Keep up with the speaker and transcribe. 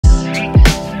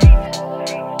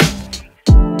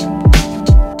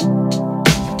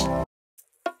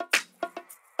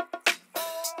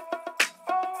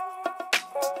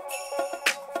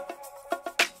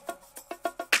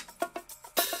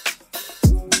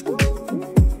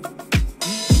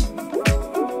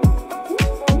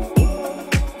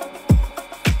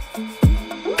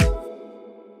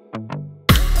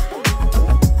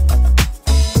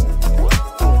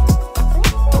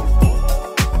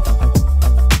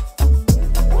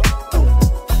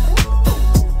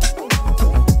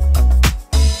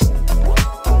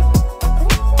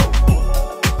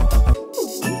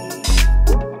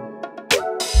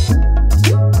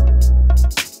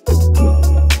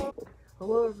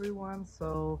everyone.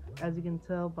 So as you can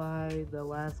tell by the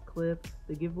last clip,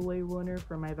 the giveaway winner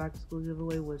for my back to school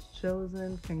giveaway was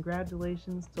chosen.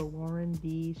 Congratulations to Lauren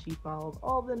D. She followed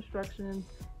all the instructions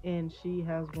and she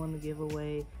has won the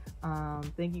giveaway.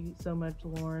 Thank you so much,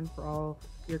 Lauren, for all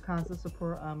your constant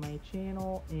support on my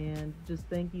channel, and just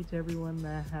thank you to everyone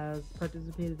that has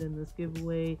participated in this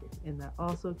giveaway and that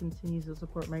also continues to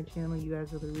support my channel. You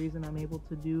guys are the reason I'm able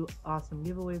to do awesome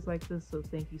giveaways like this, so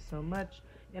thank you so much.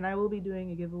 And I will be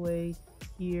doing a giveaway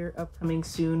here upcoming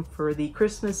soon for the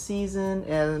Christmas season,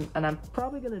 and I'm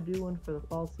probably going to do one for the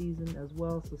fall season as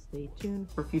well, so stay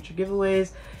tuned for future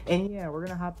giveaways. And yeah, we're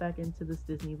going to hop back into this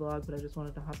Disney vlog, but I just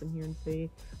wanted to hop in here and say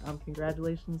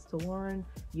congratulations to Lauren.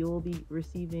 You'll be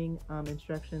receiving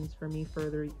instructions from me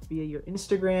further via your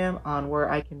Instagram on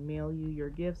where I can mail you your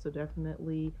gift, so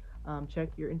definitely check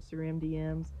your Instagram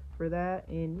DMs for that.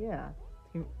 And yeah,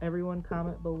 everyone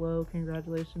comment below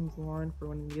congratulations Lauren for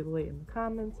winning the giveaway in the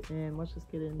comments, and let's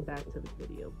just get back to the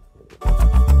video.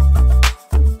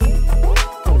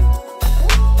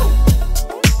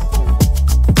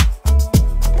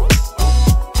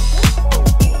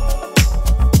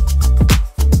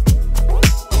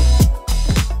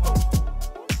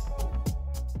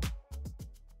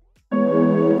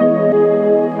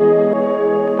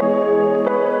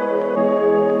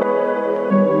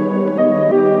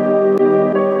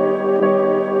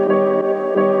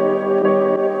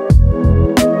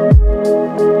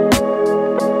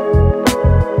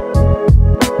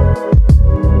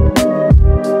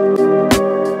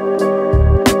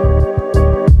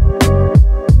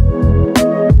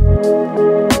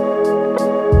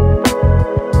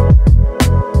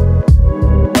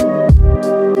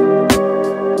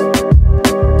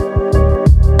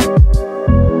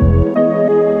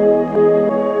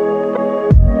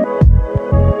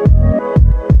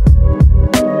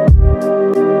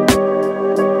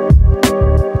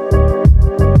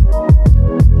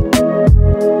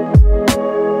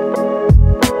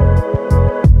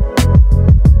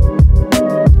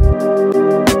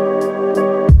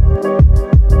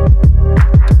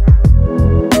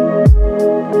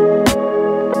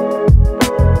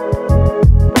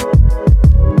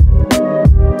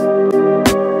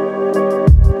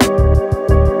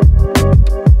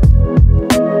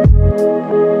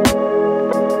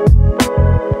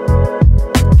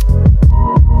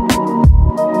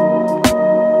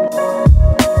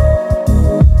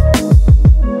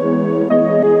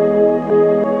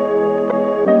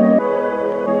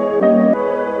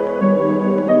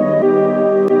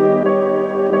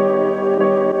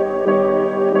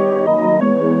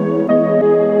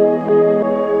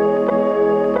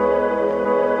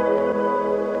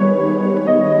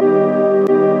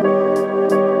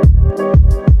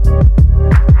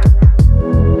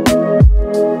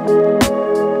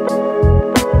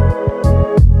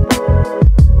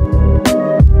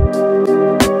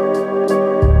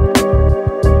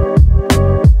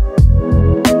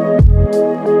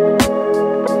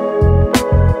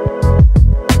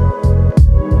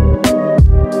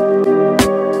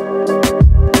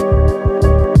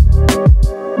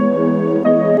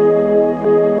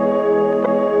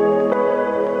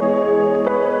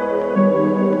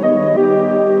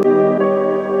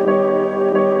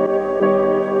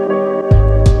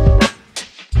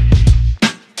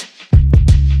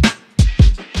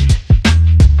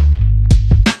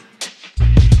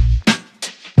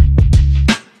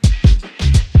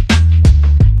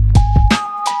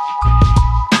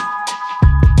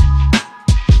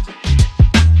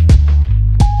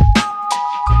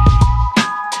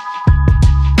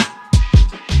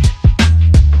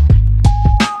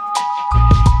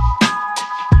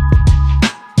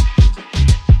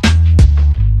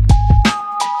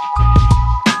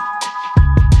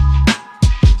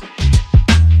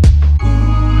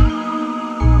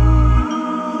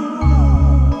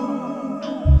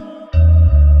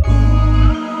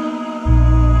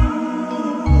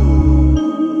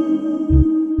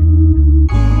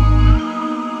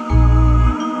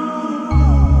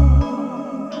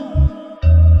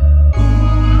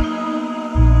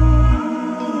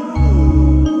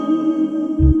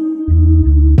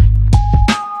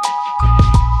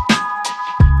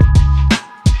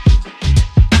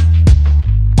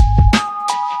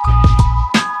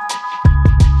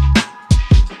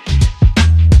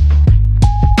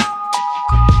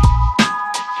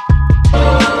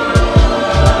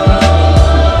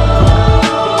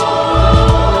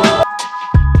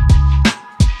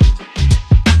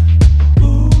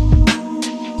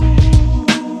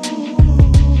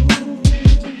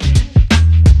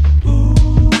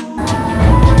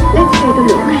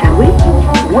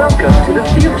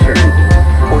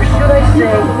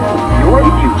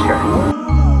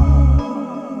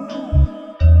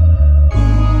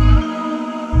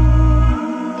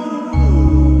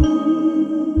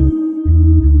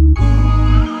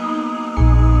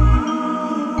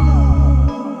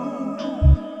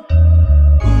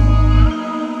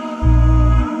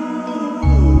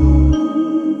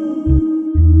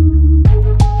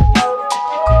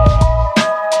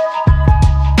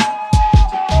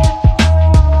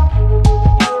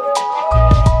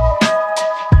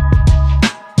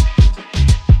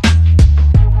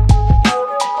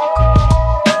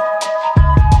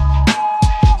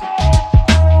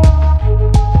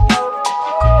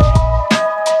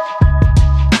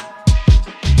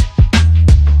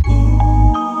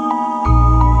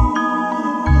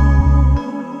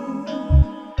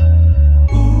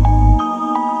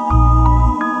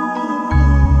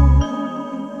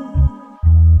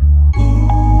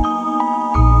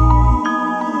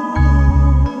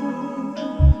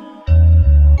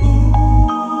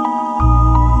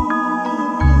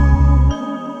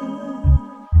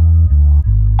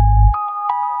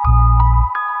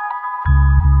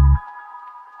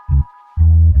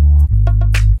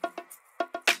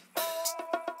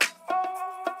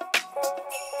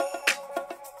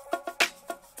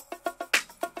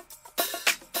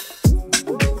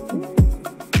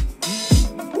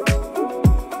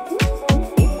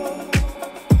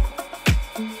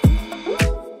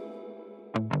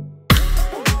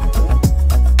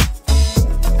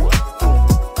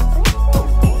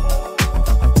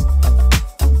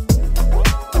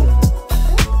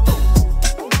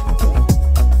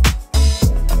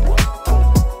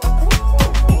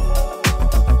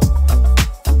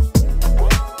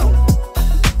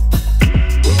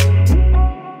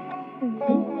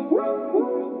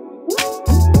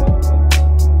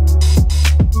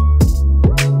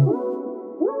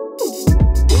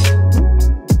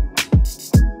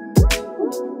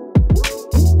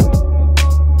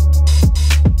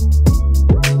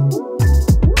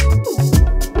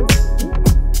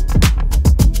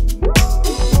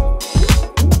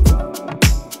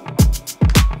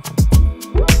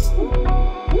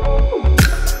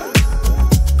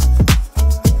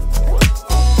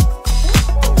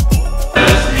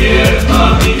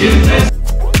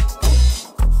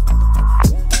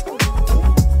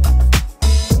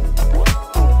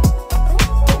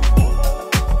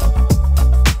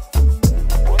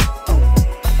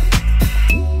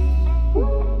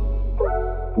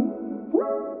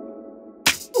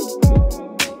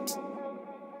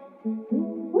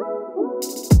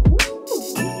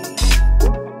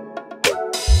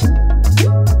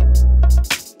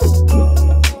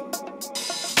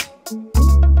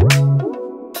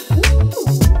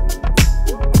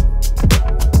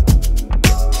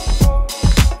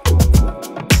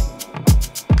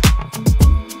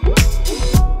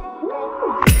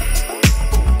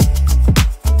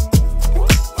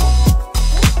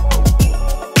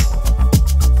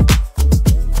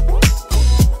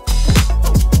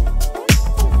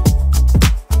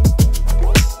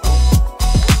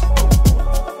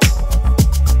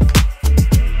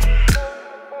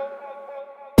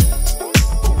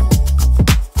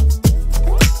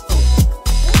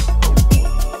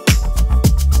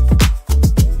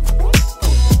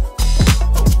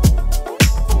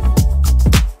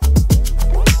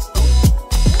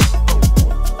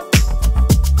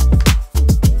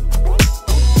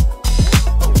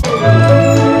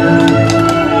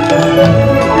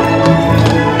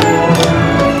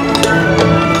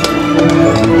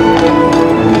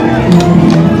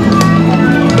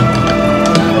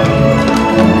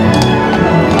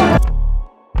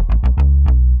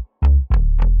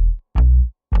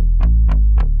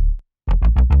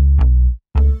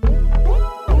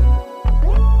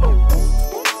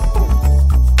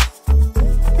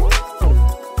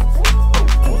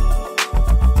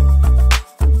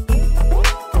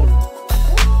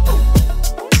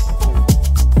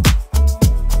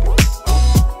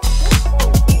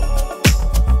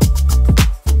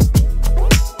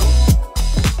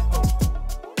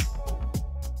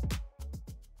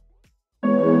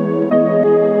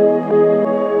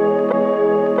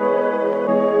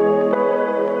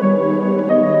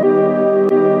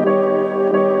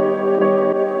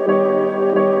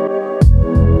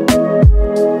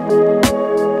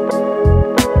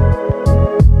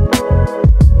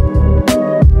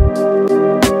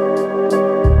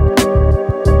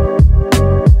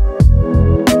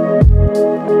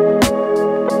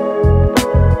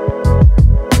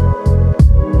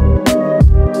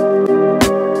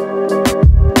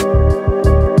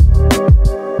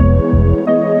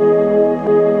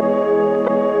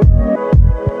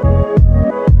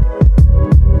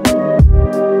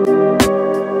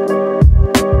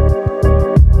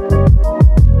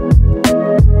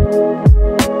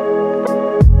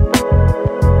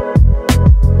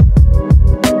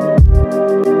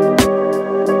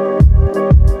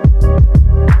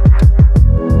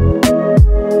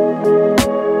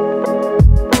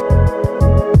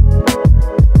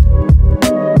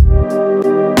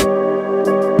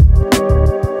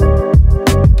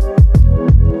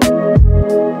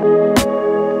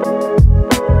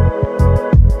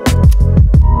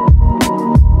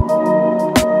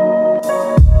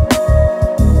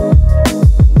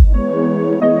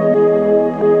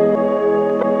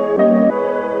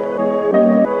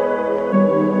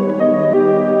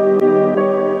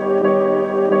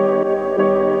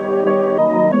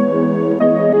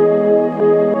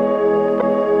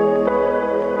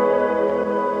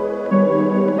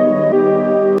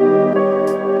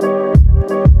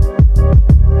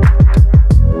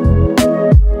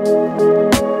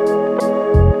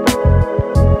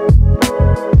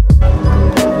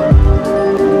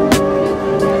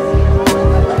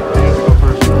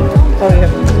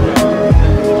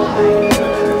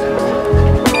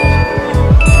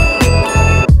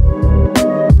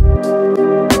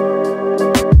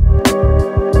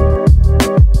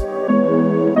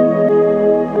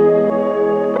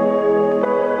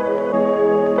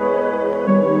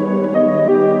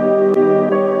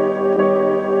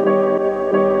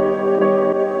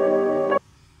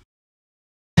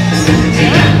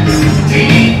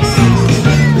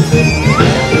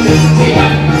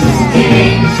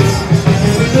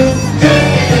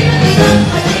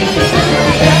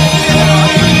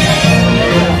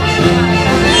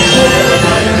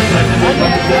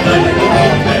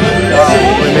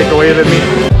 a wave at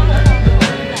me.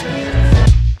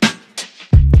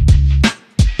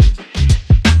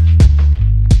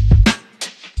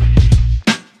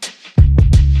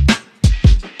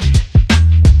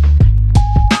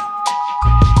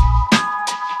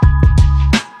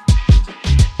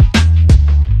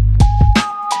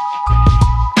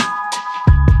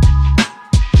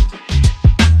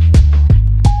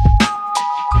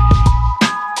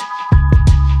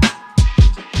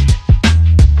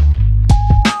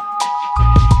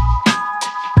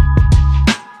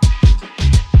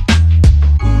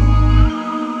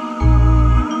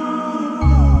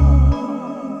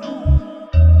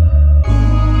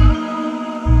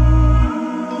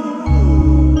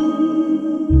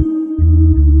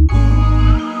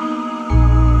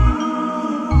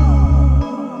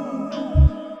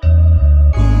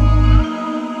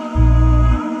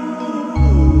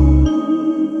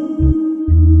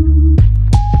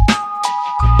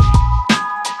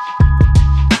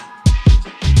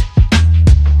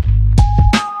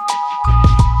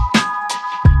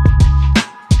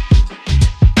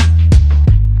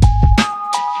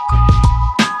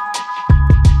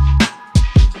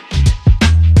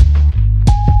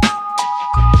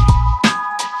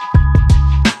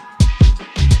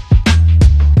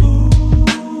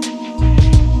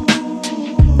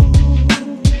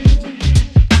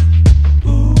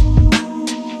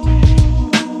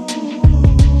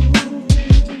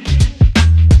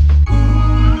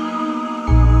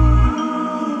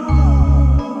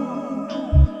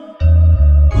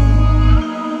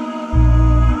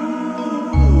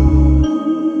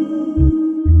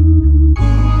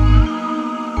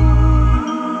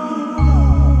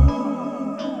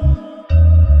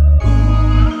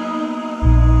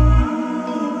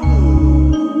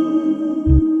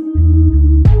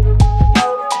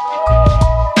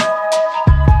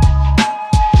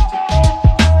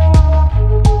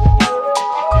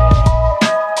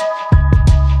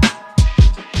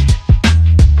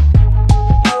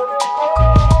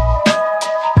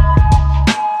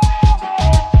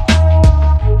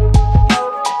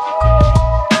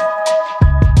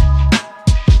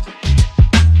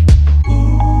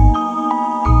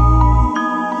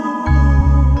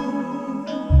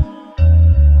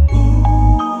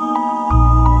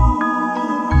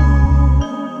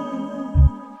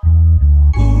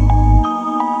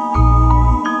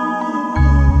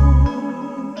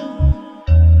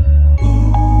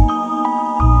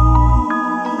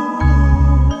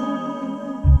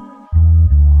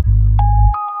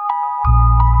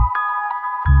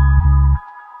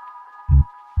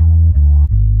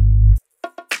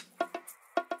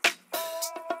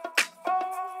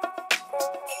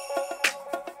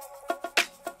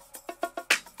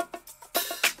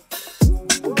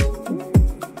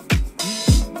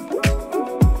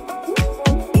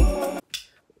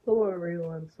 Hello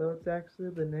everyone, so it's actually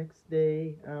the next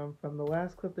day. From the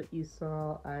last clip that you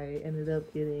saw, I ended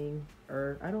up getting,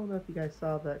 or I don't know if you guys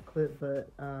saw that clip, but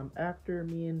after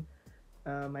me and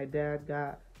my dad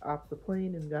got off the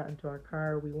plane and got into our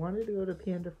car, we wanted to go to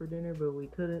Panda for dinner, but we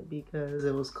couldn't because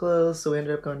it was closed, so we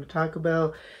ended up going to Taco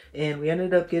Bell, and we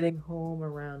ended up getting home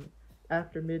around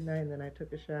after midnight, and then I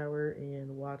took a shower and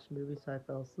watched movies, so I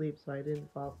fell asleep. So I didn't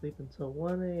fall asleep until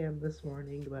 1 a.m. this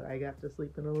morning, but I got to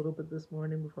sleep in a little bit this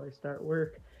morning before I start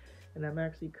work, and I'm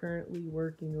actually currently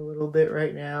working a little bit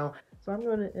right now. So I'm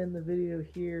going to end the video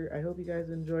here. I hope you guys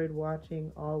enjoyed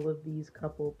watching all of these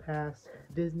couple past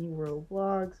Disney World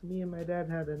vlogs. Me and my dad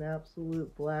had an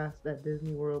absolute blast at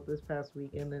Disney World this past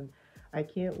weekend, and I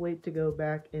can't wait to go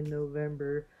back in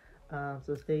November.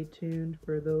 So stay tuned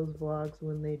for those vlogs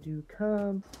when they do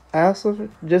come. I also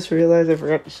just realized I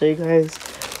forgot to show you guys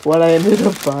what I ended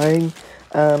up buying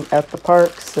at the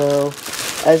park. So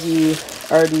as you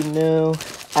already know,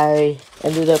 I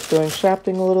ended up going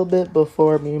shopping a little bit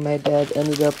before me and my dad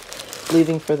ended up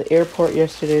leaving for the airport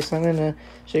yesterday. So I'm going to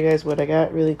show you guys what I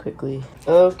got really quickly.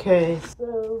 Okay,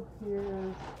 so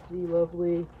here's the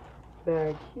lovely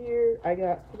bag here. I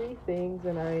got 3 things,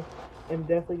 and I am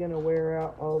definitely going to wear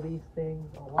out all these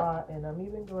things a lot, and I'm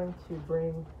even going to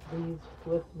bring these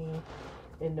with me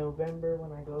in November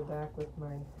when I go back with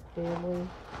my family.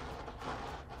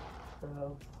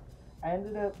 So I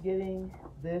ended up getting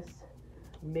this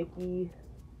Mickey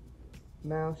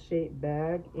Mouse shaped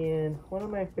bag, and one of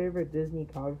my favorite Disney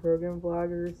college program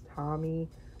vloggers, Tommy,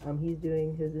 he's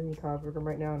doing his Disney college program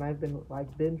right now, and I've been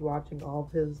like binge watching all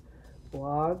of his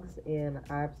vlogs, and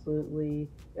I absolutely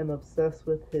am obsessed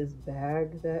with his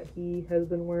bag that he has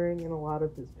been wearing in a lot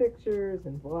of his pictures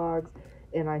and vlogs.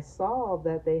 And I saw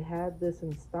that they had this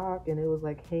in stock, and it was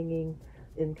like hanging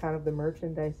in kind of the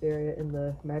merchandise area in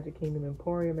the Magic Kingdom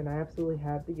Emporium, and I absolutely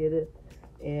had to get it.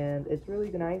 And it's really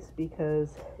nice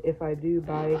because if I do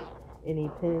buy any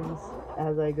pins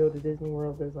as I go to Disney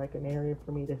World, there's like an area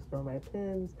for me to store my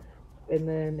pins. And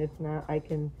then if not, I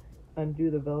can undo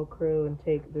the Velcro and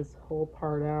take this whole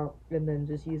part out and then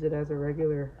just use it as a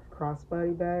regular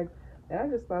crossbody bag. And I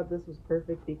just thought this was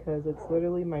perfect because it's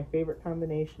literally my favorite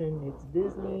combination. It's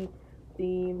Disney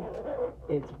theme,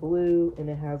 it's blue, and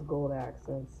it has gold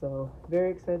accents. So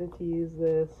very excited to use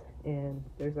this. And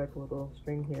there's like a little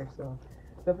string here, so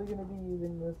definitely going to be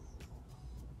using this.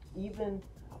 Even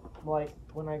like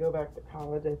when I go back to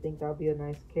college, I think that'll be a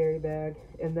nice carry bag.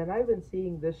 And then I've been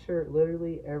seeing this shirt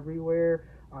literally everywhere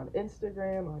on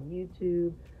Instagram, on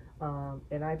YouTube,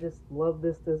 and I just love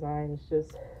this design. It's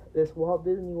just this Walt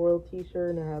Disney World t-shirt,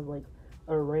 and it has like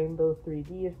a rainbow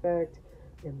 3D effect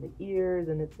in the ears,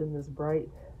 and it's in this bright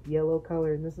yellow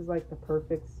color, and this is like the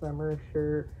perfect summer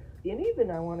shirt. And even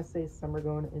I want to say summer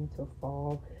going into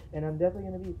fall, and I'm definitely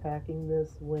going to be packing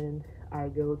this when I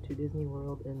go to Disney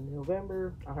World in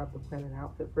November. I'll have to plan an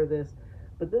outfit for this,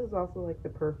 but this is also like the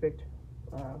perfect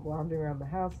wandering around the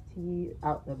house tee,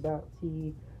 out and about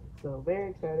tee. So very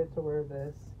excited to wear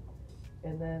this.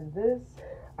 And then this,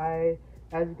 as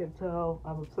you can tell,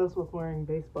 I'm obsessed with wearing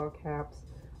baseball caps.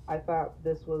 I thought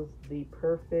this was the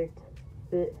perfect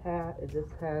fit hat. It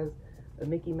just has a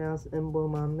Mickey Mouse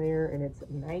emblem on there, and it's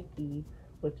Nike,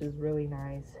 which is really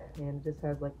nice, and it just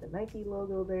has like the Nike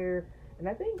logo there. And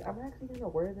I think I'm actually gonna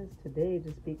wear this today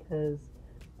just because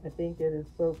I think it is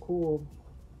so cool.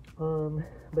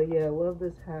 But yeah, I love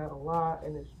this hat a lot,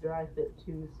 and it's dry fit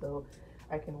too, so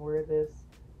I can wear this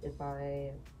if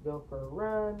I go for a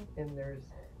run, and there's,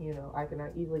 you know, I can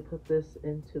easily put this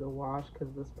into the wash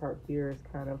because this part here is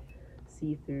kind of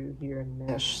see-through here and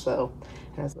mesh. So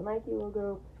it has the Nike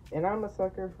logo, and I'm a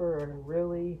sucker for a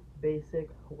really basic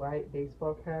white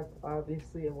baseball cap.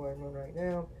 Obviously, I'm wearing one right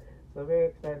now, so very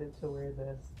excited to wear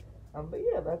this. But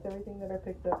yeah, that's everything that I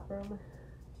picked up from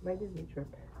my Disney trip.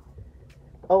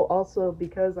 Oh, also,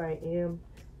 because I am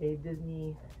a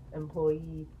Disney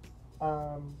employee,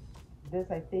 this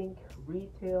I think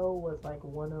retail was like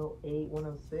 $108,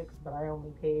 $106, but I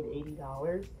only paid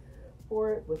 $80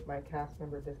 for it with my cast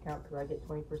member discount because I get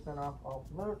 20% off all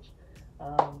merch.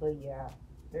 But yeah,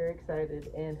 very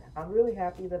excited, and I'm really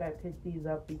happy that I picked these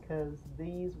up because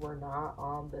these were not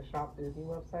on the Shop Disney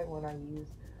website when I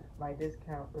used my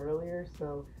discount earlier.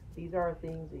 So these are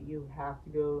things that you have to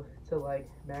go to like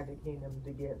Magic Kingdom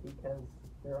to get because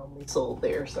they're only sold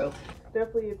there. So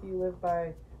definitely, if you live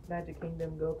by Magic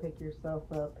Kingdom, go pick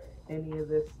yourself up any of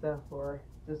this stuff or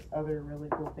just other really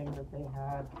cool things that they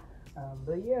had.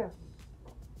 But yeah,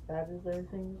 that is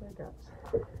everything that I got.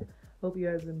 Hope you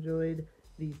guys enjoyed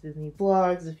these Disney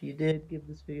vlogs. If you did, give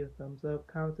this video a thumbs up.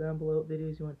 Comment down below what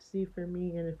videos you want to see from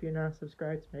me. And if you're not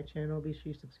subscribed to my channel, be sure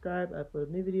you subscribe. I upload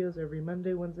new videos every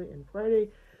Monday, Wednesday, and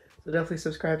Friday. So definitely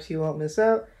subscribe so you won't miss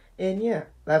out. And yeah,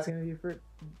 that's going to be it for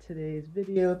today's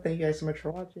video. Thank you guys so much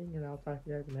for watching, and I'll talk to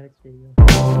you guys in the next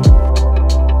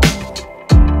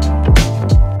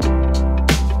video.